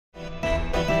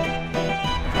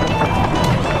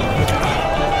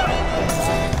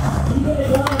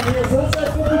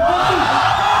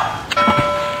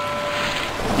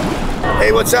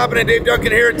what's happening? Dave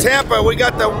Duncan here in Tampa. We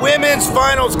got the women's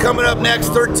finals coming up next,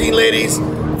 13 ladies,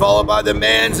 followed by the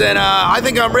men's, and I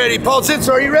think I'm ready. Paul Zitz,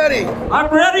 are you ready?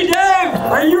 I'm ready, Dave.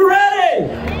 Are you ready?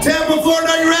 Tampa, Florida,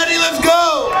 are you ready? Let's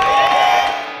go!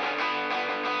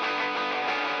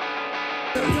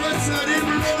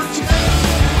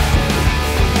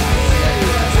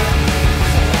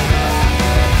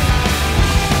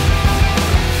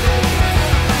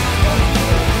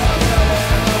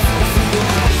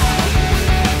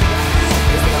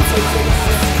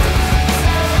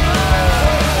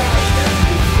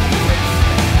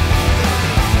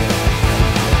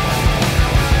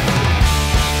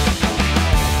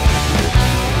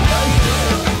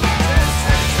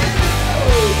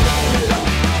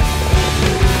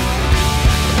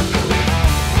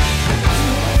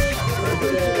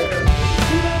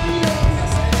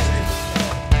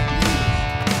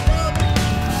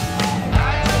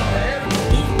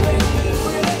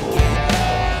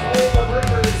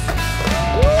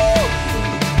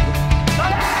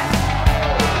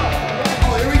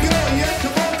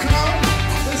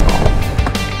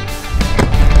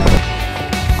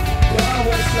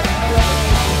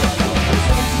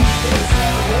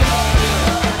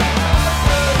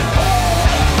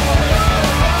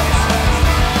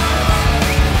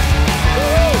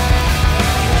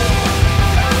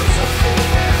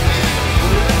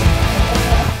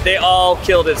 They all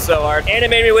killed it so hard. And it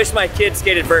made me wish my kid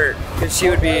skated Vert, because she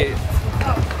would be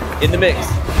in the mix.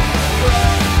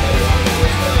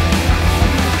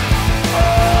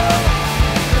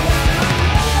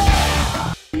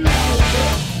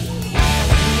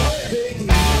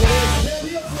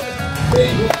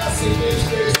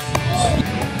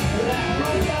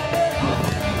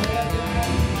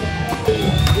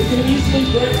 You can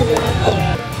easily break the wall.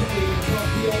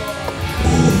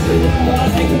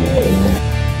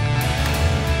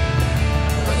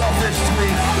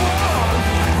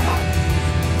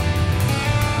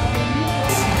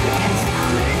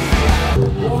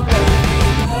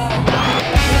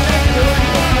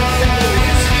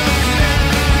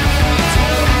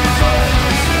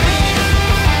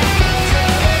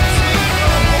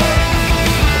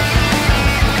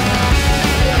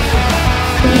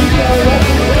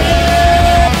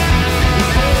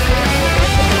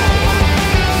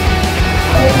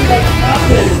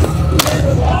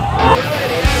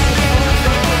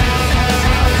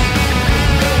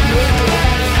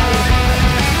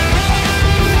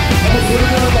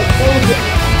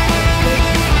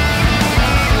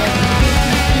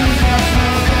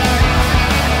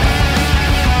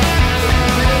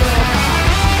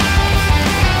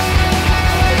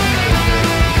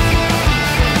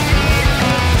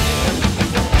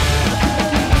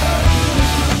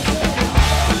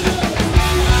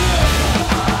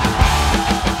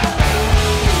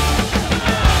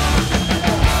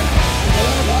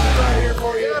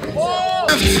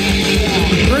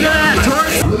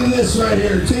 Look at this right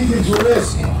here. Jenkins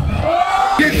risk.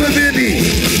 Kick the Vindy.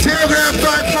 Telegraph 5.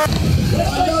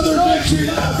 Another victory.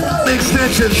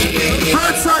 Extensions.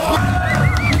 Front side.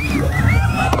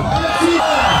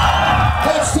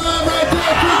 That's time right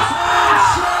there.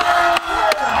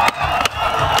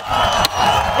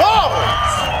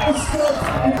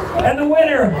 And the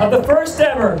winner of the first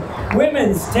ever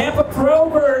Women's Tampa Pro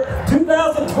Vert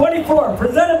 2024,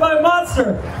 presented by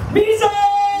Monster, Mizo!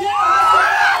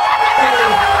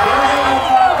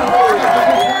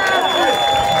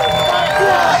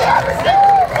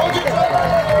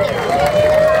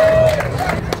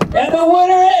 And the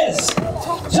winner is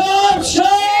Tom Shaw!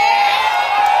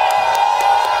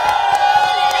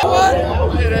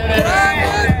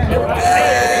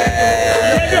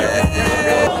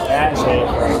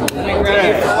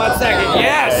 One second,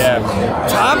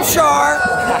 yes! Tom Shaw,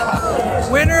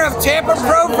 winner of Tampa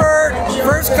Pro Vert,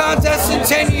 first contest in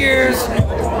 10 years,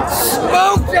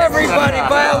 smoked everybody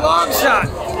by a long shot.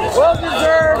 Well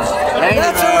deserved.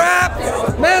 That's a wrap.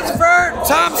 Men's Vert,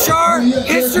 Tom Shaw,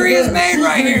 history is made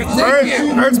right here. Thank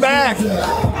you. Vert's back.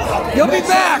 You'll be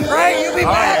back, right? You'll be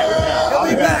back. You'll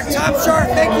be back. Tom Shaw,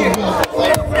 thank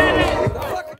you.